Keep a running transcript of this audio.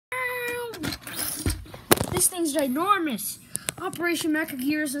This thing's ginormous. Operation Mecha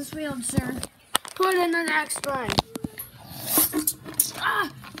Gears has failed, sir. Put in the next one.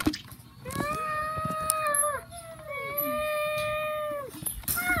 Ah!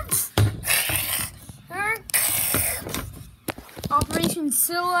 Operation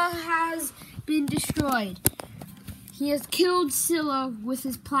Scylla has been destroyed. He has killed Scylla with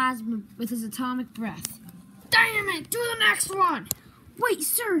his plasma, with his atomic breath. Damn it! Do the next one! Wait,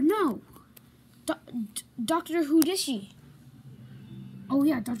 sir, no. Dr. Hudishi. Oh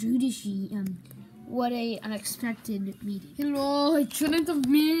yeah, Dr. Hudishi. What a unexpected meeting. Hello, it shouldn't have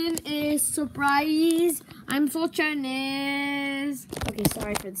been a surprise. I'm so Chinese. Okay,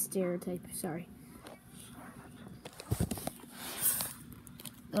 sorry for the stereotype. Sorry.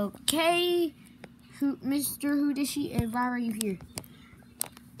 Okay, Mr. Hudishi, why are you here?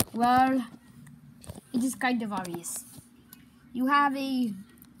 Well, it is kind of obvious. You have a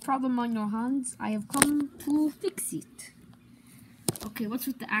problem on your hands. I have come to fix it. Okay, what's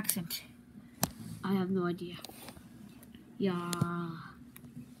with the accent? I have no idea. Yeah.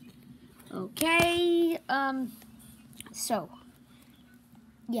 Okay, so,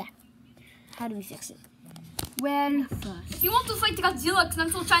 yeah. How do we fix it? Well, first. If you want to fight Godzilla because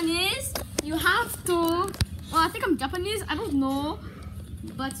I'm so Chinese, you have to, well, I think I'm Japanese, I don't know,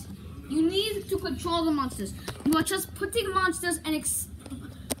 but you need to control the monsters. You are just putting monsters and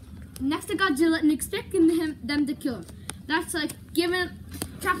next to Godzilla and expecting them to kill him. That's like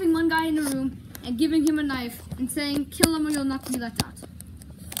trapping one guy in a room and giving him a knife and saying, kill him or you'll not be let out.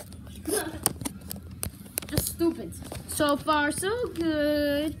 Just stupid. So far, so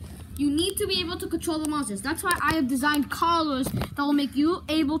good. You need to be able to control the monsters. That's why I have designed collars that will make you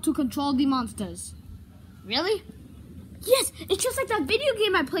able to control the monsters. Really? Yes, it's just like that video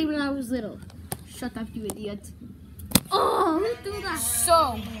game I played when I was little. Shut up, you idiot. Oh, who do that?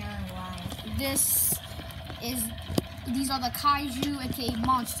 So, these are the kaiju, aka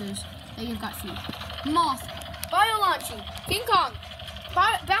monsters that you've got for you. Moth, Bio-Launching, King Kong,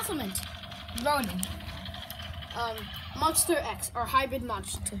 Bafflement, Ronin, Monster X, or Hybrid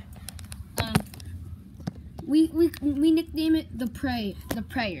Monster. We nickname it the Prayer.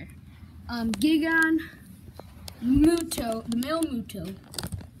 Gigan, Muto, the male Muto,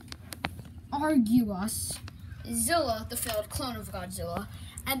 Arguos, Zilla, the failed clone of Godzilla,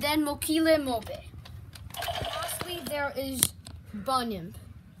 and then Mokile Mobe. Lastly, there is Bunyim.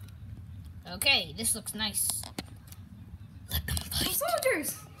 Okay, this looks nice. Let them fight.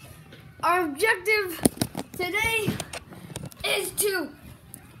 Soldiers! Our objective today is to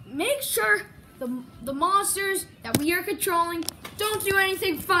make sure the monsters that we are controlling don't do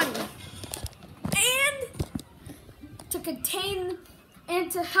anything funny. And to contain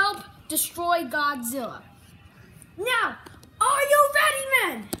and to help destroy Godzilla. Now, are you ready,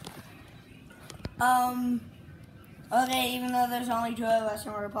 men? Okay, even though there's only two of us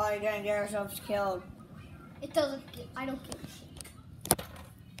and we're probably gonna get ourselves killed. It doesn't, I don't give a shit.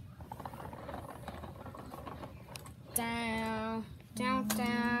 Down, down,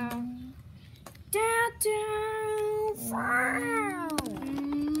 down. Down, down, down.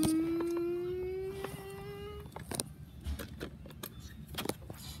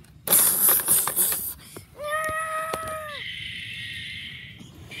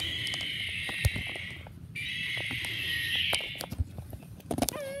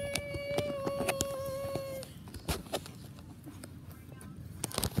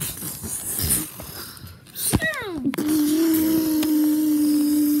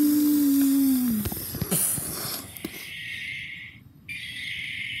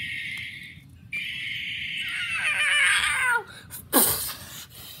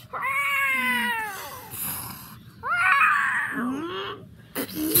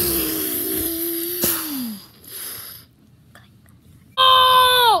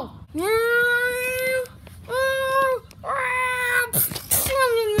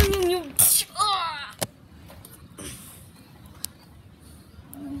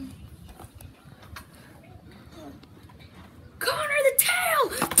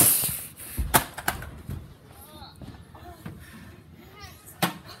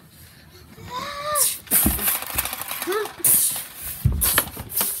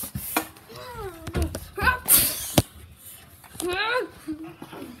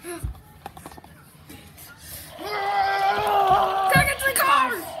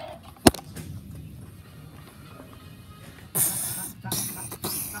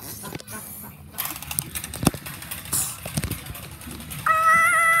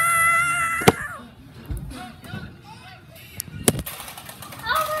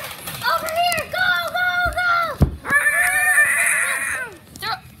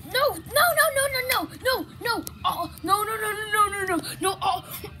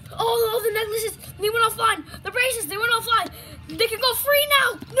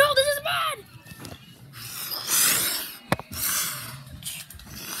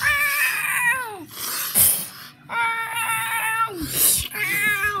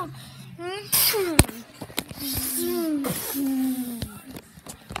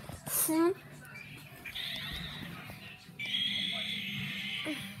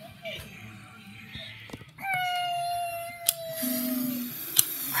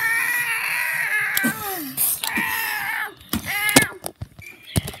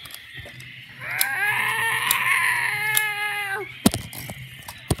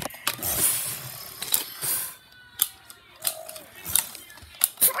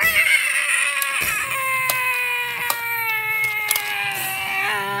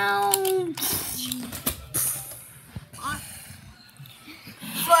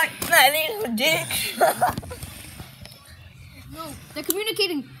 little dick. No, they're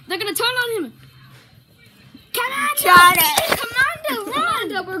communicating. They're gonna turn on him. Commander,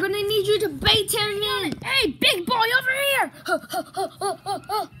 run! We're gonna need you to bait him in. Hey, big boy, over here!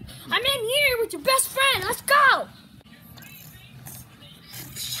 I'm in here with your best friend. Let's go!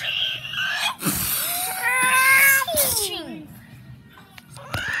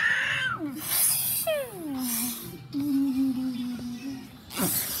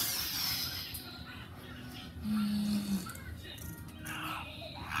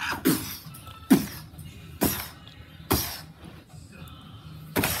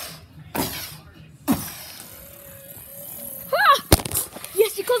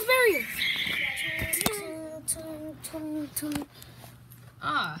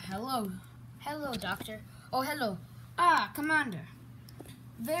 Hello. Hello, Doctor. Oh, hello. Commander.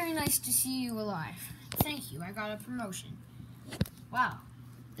 Very nice to see you alive. Thank you, I got a promotion. Wow.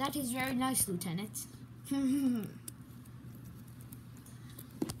 That is very nice, Lieutenant.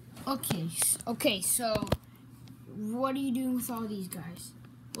 Okay, so what are you doing with all these guys?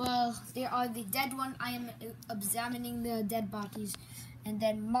 Well, they are the dead one. I am examining the dead bodies. And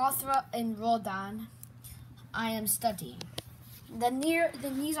then Mothra and Rodan, I am studying. Then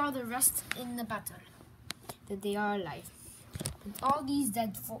these are the rest in the battle. That they are alive. And all these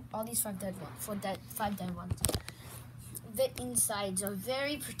five dead ones. The insides are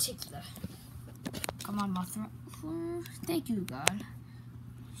very particular. Come on, Mothra. Thank you, God.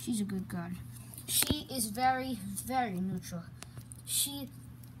 She's a good God. She is very, very neutral. It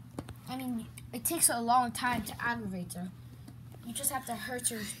takes a long time to aggravate her. You just have to hurt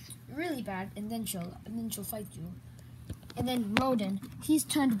her really bad, and then she'll fight you. And then Rodan, he's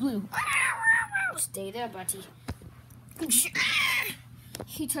turned blue. Stay there, buddy.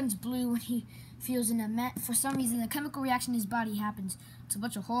 He turns blue when he feels for some reason, a chemical reaction in his body happens. It's a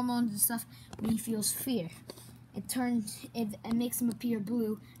bunch of hormones and stuff when he feels fear. It makes him appear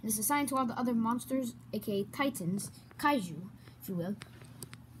blue, and it's assigned to all the other monsters, aka Titans, Kaiju, if you will.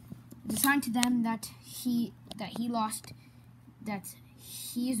 It's assigned to them that he lost, that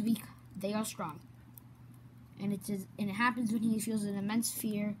he is weak, they are strong. And it happens when he feels an immense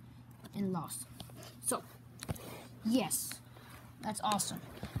fear and loss. So, yes, that's awesome.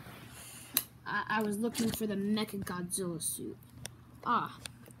 I was looking for the Mecha Godzilla suit. I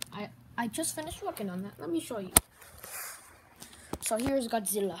just finished working on that. Let me show you. So here's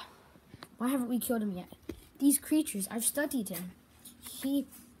Godzilla. Why haven't we killed him yet? These creatures, I've studied him.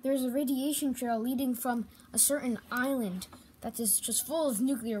 There's a radiation trail leading from a certain island that is just full of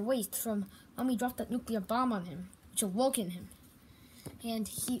nuclear waste from when we dropped that nuclear bomb on him, which awoken him. And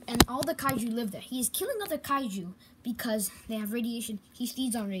all the kaiju live there. He is killing other kaiju because they have radiation. He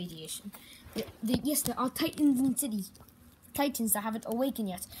feeds on radiation. Yes, there are titans in cities. Titans that haven't awakened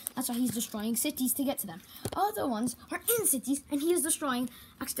yet. That's why he's destroying cities to get to them. Other ones are in cities, and he is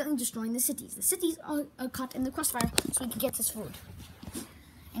accidentally destroying the cities. The cities are caught in the crossfire so he can get his food.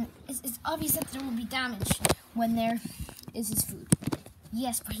 And it's obvious that there will be damage when there is his food.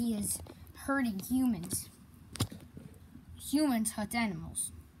 Yes, but he is hurting humans. Humans hurt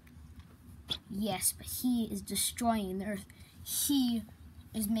animals. Yes, but he is destroying the earth. He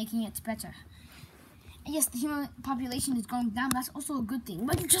is making it better. And yes, the human population is going down. That's also a good thing.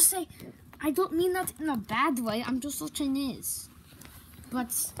 But you just say, I don't mean that in a bad way. I'm just so Chinese.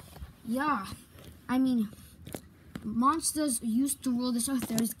 But, yeah. Monsters used to rule this earth.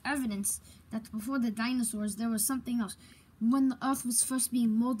 There is evidence that before the dinosaurs, there was something else. When the earth was first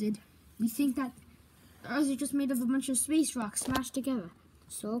being molded, we think that the earth is just made of a bunch of space rocks smashed together.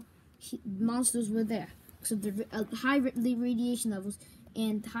 So, monsters were there. So the high radiation levels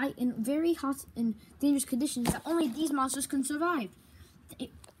and high and very hot and dangerous conditions that only these monsters can survive.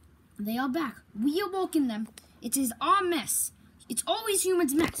 They are back. We awoken them. It is our mess. It's always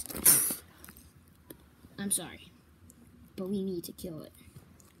humans' mess. I'm sorry, but we need to kill it.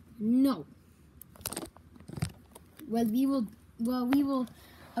 No. Well, we will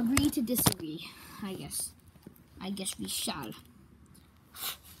agree to disagree. I guess we shall.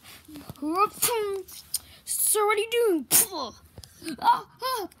 Sir, what are you doing?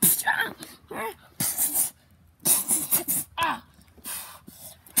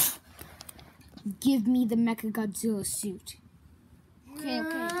 Give me the Mecha Godzilla suit. Okay.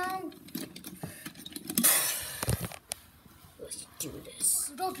 Let's do this.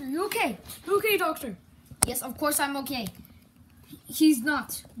 Doctor, you okay? You okay, Doctor? Yes, of course I'm okay. He's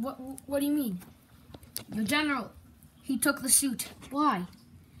not. What do you mean? Your general, he took the suit. Why?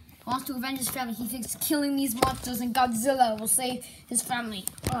 He wants to avenge his family. He thinks killing these monsters and Godzilla will save his family.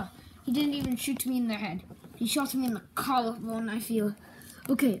 He didn't even shoot me in the head. He shot me in the collarbone, I feel.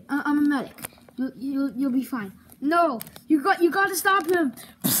 Okay, I'm a medic. You'll be fine. No, you got to stop him.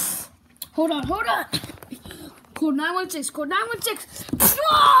 Hold on. Code 916. Code 916.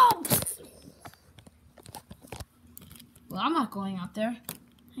 Whoa! Well, I'm not going out there.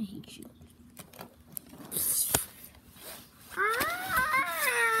 I hate you.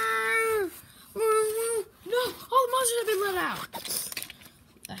 No, all the monsters have been let out.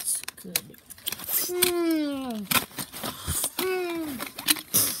 That's good.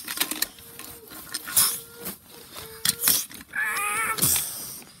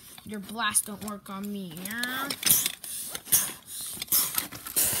 Your blast don't work on me.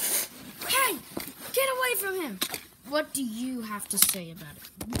 Hey, get away from him. What do you have to say about it?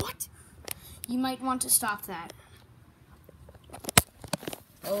 What? You might want to stop that.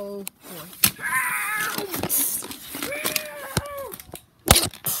 Oh boy.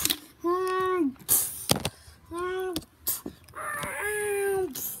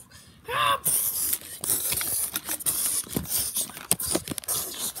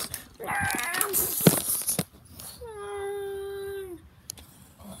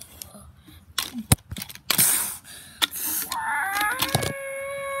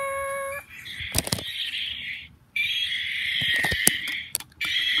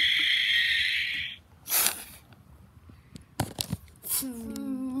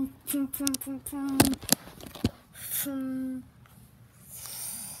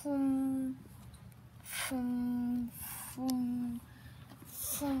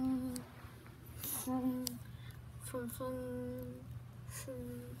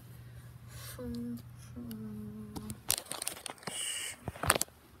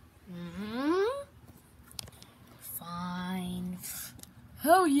 Fine.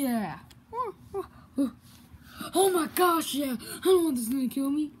 Hell yeah. Oh my gosh, yeah. I don't want this thing to kill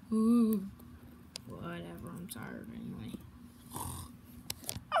me. Whatever, I'm tired anyway.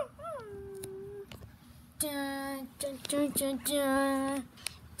 Dun, dun, dun, dun, dun.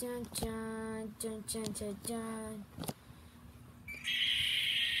 Dun, dun, dun, dun, dun, dun.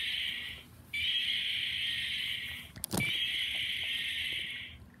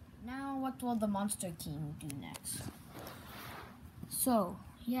 Now, what will the Monster King do next? So,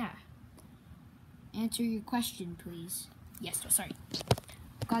 yeah. Answer your question, please. Yes, sorry.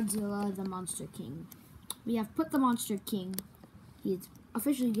 Godzilla, the Monster King. We have put the Monster King. He is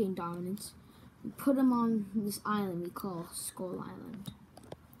officially gained dominance. We put him on this island we call Skull Island.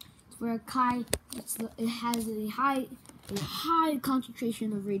 It's where it has a high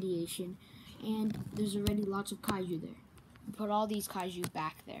concentration of radiation, and there's already lots of kaiju there. We put all these kaiju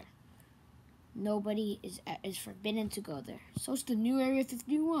back there. Nobody is forbidden to go there. So it's the new Area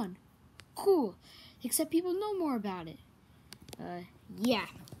 51. Cool. Except people know more about it. Yeah.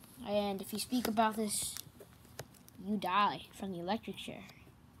 And if you speak about this, you die from the electric chair.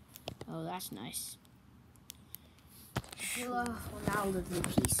 Oh, that's nice. Godzilla will now live in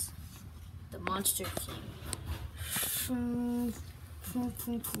peace. The Monster King.